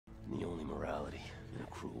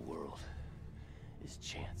is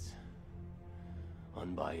chance.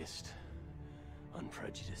 Unbiased,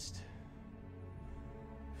 unprejudiced,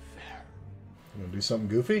 fair. You gonna do something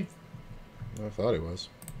goofy? I thought he was.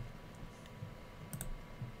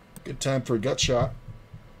 Good time for a gut shot.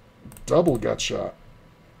 Double gut shot.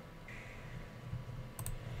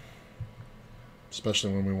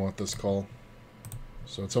 Especially when we want this call.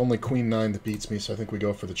 So it's only queen 9 that beats me, so I think we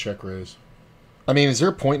go for the check raise. I mean, is there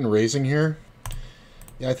a point in raising here?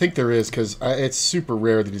 Yeah, I think there is, because it's super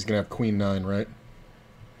rare that he's going to have queen 9, right?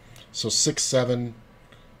 So 6-7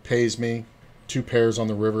 pays me. 2 pairs on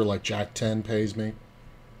the river like jack 10 pays me.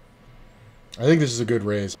 I think this is a good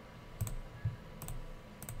raise.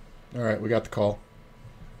 Alright, we got the call.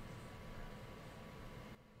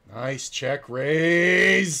 Nice check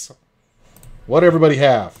raise! What'd everybody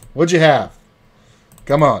have? What'd you have?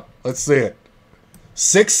 Come on, let's see it.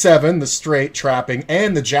 6-7, the straight trapping,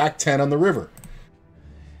 and the jack 10 on the river.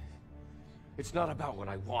 It's not about what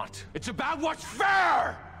I want. It's about what's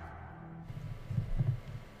fair!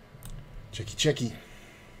 Checky, checky.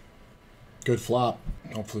 Good flop.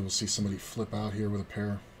 Hopefully we'll see somebody flip out here with a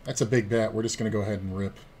pair. That's a big bet. We're just going to go ahead and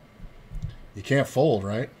rip. You can't fold,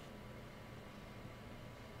 right?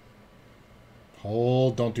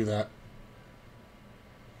 Hold. Don't do that.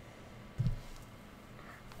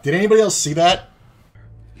 Did anybody else see that?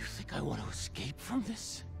 You think I want to escape from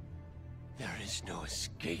this? There is no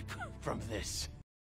escape from this.